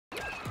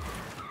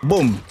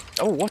Boom.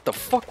 Oh, what the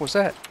fuck was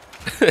that?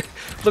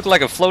 Looked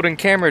like a floating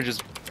camera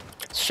just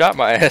shot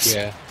my ass.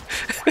 Yeah.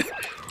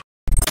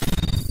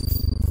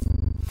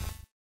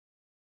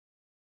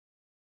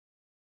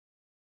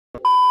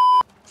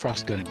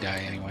 Frost's gonna die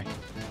anyway.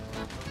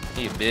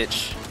 He a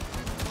bitch.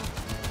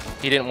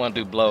 He didn't want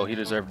to do blow. He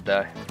deserved to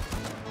die.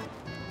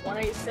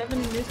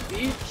 187 in this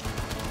bitch.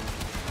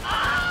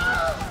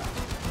 Stop!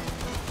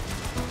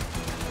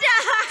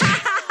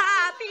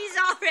 He's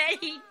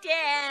already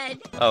dead.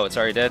 Oh, it's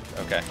already dead?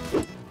 Okay.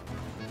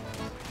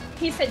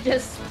 He said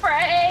just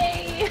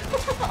spray.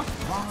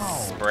 Wow.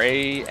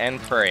 Spray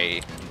and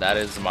pray. That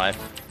is my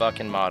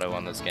fucking motto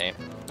on this game.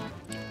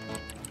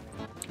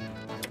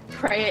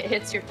 Pray it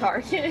hits your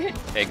target.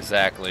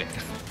 Exactly.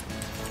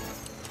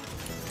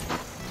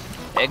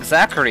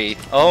 Exactly.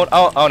 Oh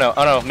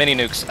no, mini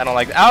nukes. I don't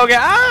like that. Oh, okay.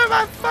 Ah,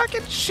 my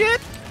fucking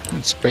shit.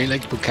 Spray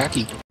like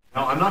bukkake.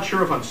 Now, I'm not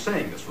sure if I'm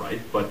saying this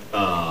right, but,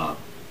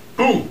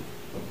 boom!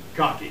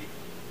 Cocky.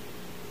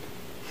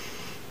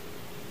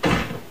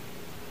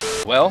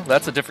 Well,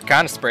 that's a different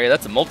kind of spray.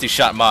 That's a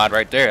multi-shot mod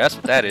right there. That's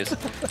what that is.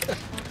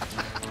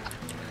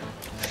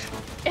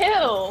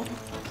 Ew.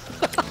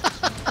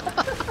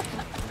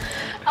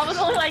 I was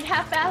only like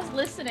half-assed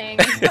listening,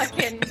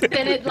 fucking,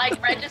 then it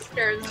like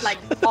registers like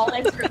all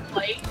extra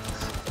plates.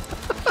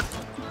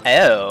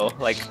 Ew.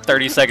 Like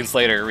 30 seconds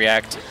later,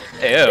 react.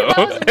 Ew.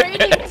 I was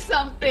reading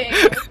something.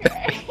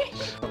 Okay.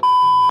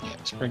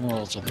 Spring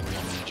rolls are the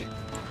real magic.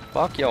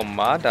 Fuck your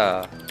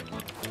mother.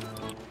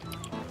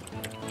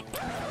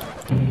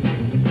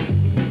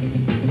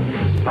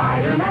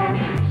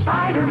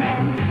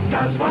 Spider-Man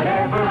does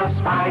whatever a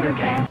spider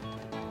can.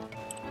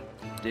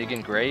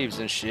 Digging graves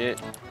and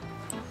shit.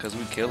 Cause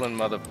we killing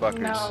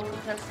motherfuckers. No,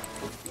 just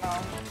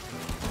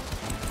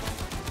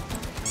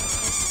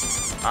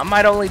no. I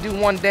might only do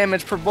 1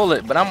 damage per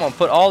bullet, but I'm gonna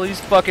put all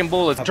these fucking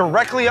bullets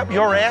Directly up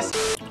your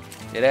ass.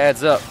 It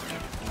adds up.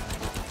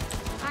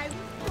 I've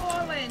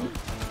fallen.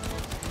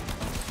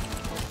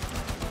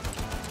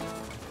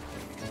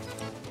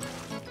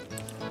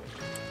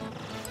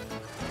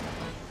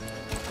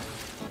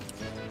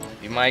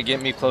 You might get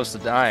me close to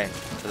dying,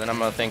 but then I'm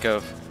gonna think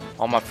of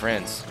all my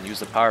friends and use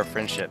the power of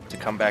friendship to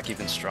come back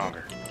even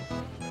stronger.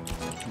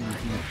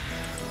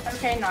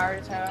 Okay,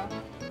 Naruto.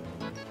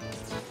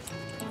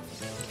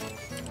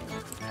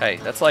 Hey,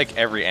 that's like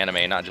every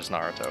anime, not just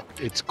Naruto.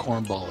 It's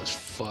cornball as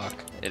fuck.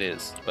 It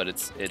is, but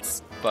it's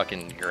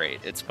fucking great.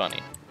 It's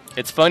funny.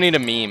 It's funny to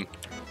meme,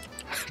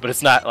 but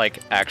it's not like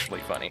actually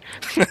funny.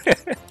 Is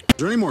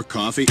there any more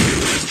coffee?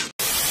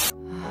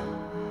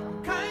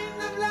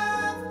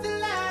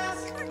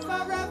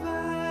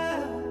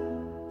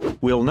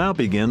 We'll now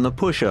begin the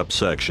push-up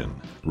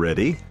section.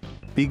 Ready?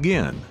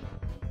 Begin.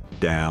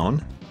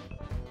 Down,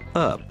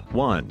 up,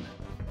 1.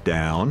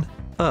 Down,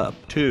 up,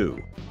 2.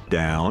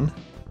 Down,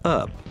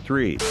 up,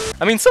 3.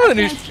 I mean, some of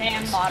the I new... can't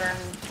stand modern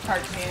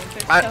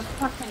cartoons. They're so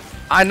fucking...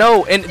 I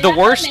know, and the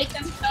worst... They make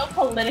them so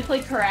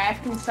politically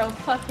correct and so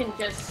fucking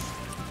just...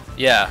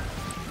 Yeah.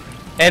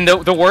 And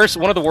the worst,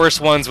 one of the worst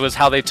ones was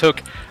how they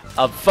took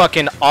a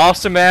fucking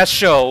awesome-ass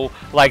show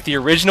like the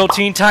original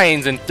Teen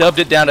Titans and dubbed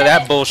it down to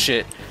that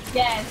bullshit.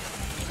 Yes.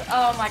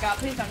 Oh my god,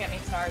 please don't get me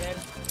started.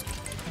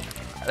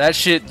 That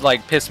shit,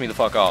 like, pissed me the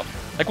fuck off.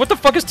 Like, what the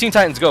fuck is Teen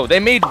Titans Go? They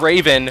made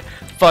Raven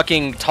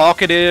fucking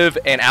talkative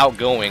and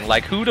outgoing.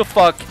 Like, who the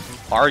fuck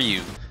are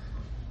you?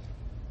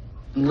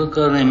 Look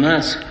how they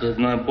massacred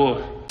my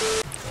boy.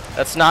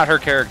 That's not her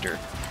character.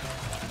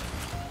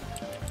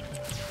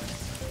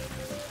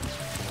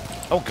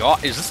 Oh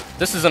god, is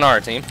this isn't our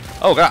team.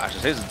 Oh gosh,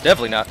 this is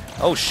definitely not.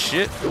 Oh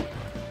shit.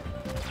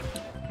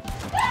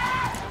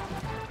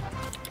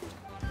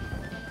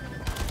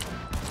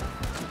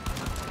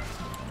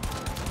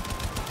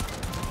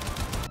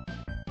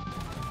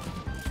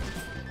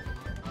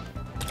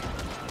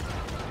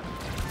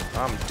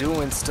 I'm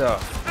doing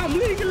stuff. I'm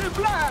legally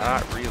blind.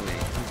 Not really.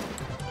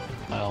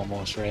 I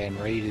almost ran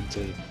right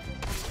into the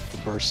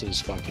Bursa's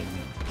fucking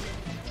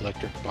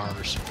electric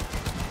bars.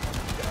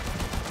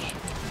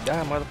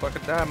 Die,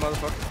 motherfucker, die,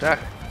 motherfucker, die.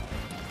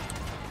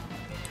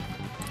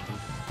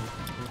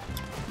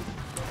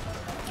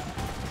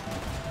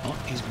 Oh,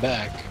 he's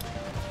back.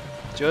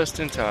 Just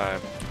in time.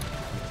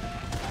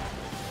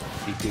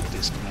 He did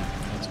disconnect.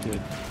 That's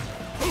good.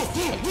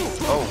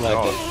 Oh Glad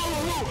god.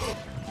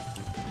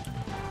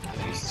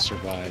 that he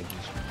survived.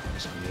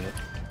 Must be it.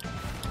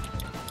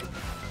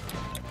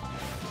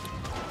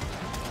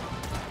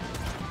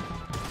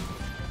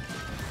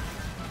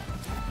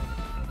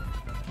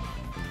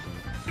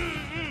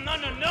 No,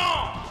 no,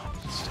 no!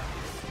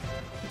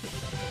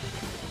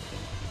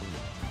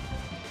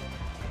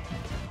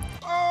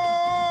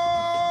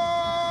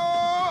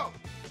 Oh!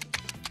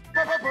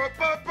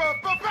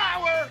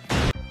 Power!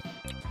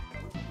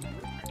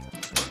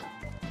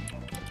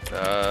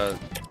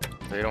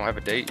 They don't have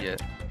a date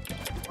yet.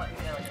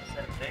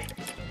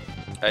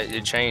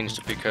 It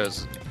changed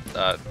because,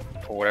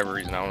 for whatever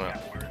reason, I don't know.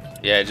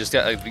 Yeah, it just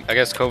got, I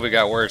guess COVID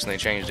got worse and they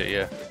changed it,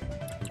 yeah.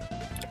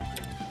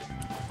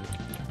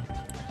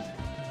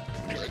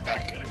 Be right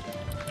back. Take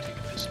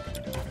this.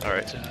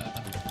 Alright.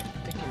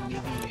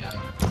 maybe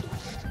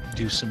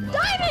do some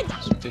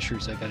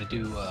fishers. I gotta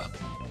do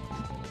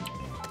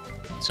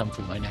some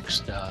for my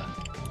next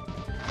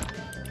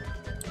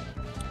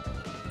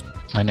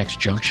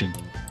junction.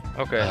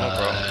 Okay, no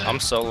problem. I'm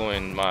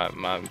soloing my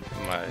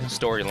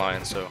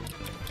storyline, so.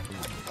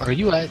 Are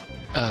you at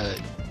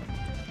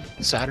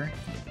Saturn?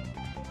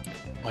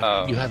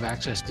 Like, you have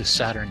access to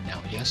Saturn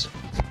now, yes?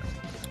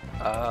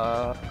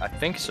 I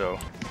think so.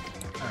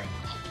 Alright.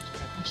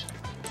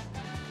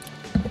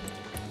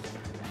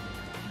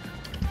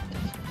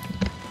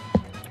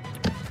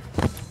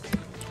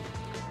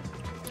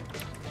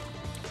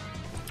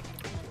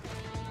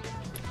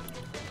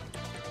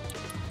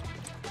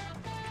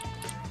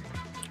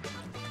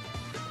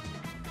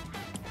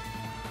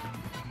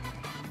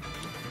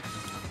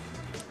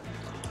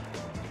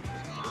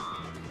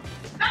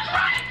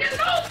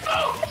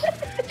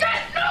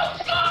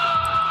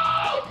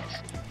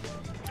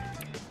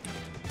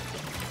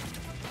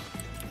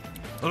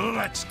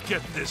 Let's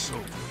get this over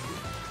with.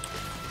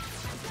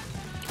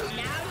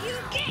 Now you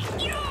get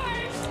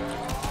yours!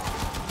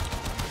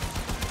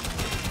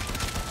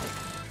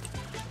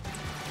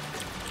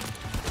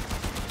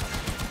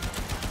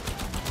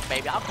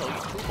 Baby, I'll kill you 2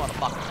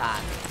 motherfucking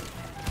times.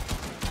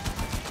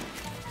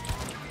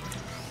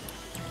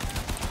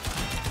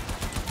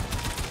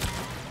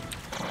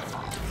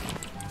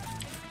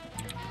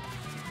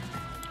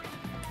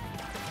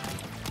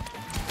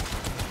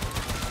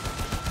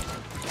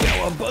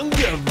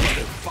 Cowabunga,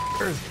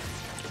 motherfucker!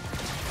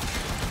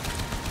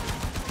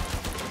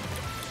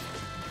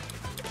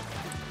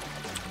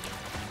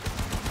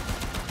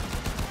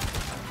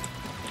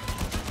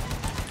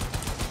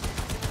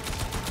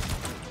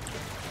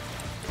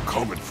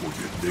 Coming for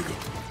you, nigga.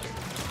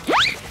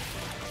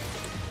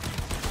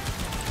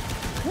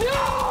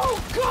 No!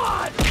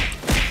 God!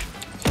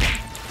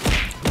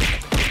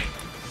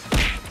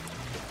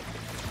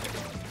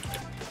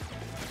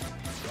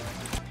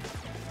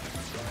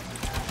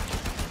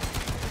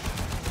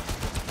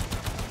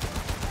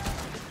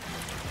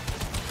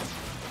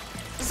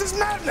 This is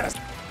madness!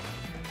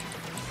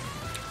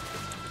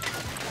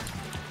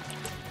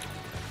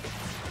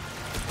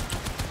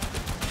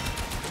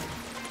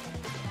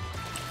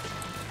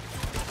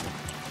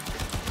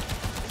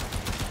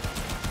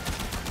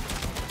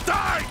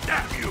 Die,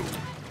 damn you!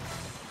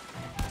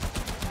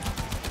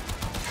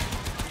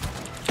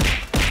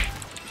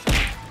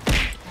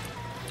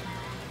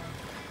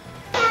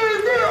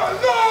 Leave me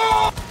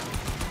alone!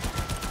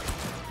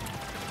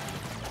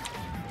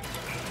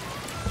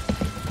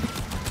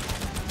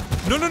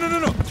 No, no, no, no, no,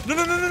 no,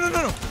 no, no, no, no,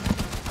 no, no.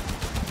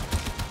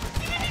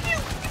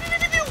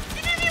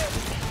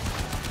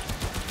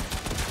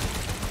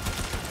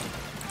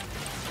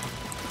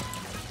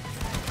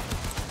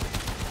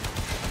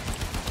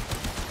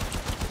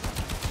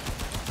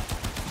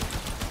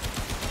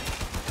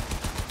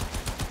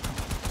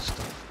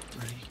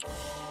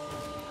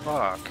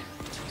 Fuck.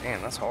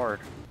 Damn, that's hard.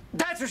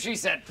 That's what she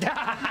said.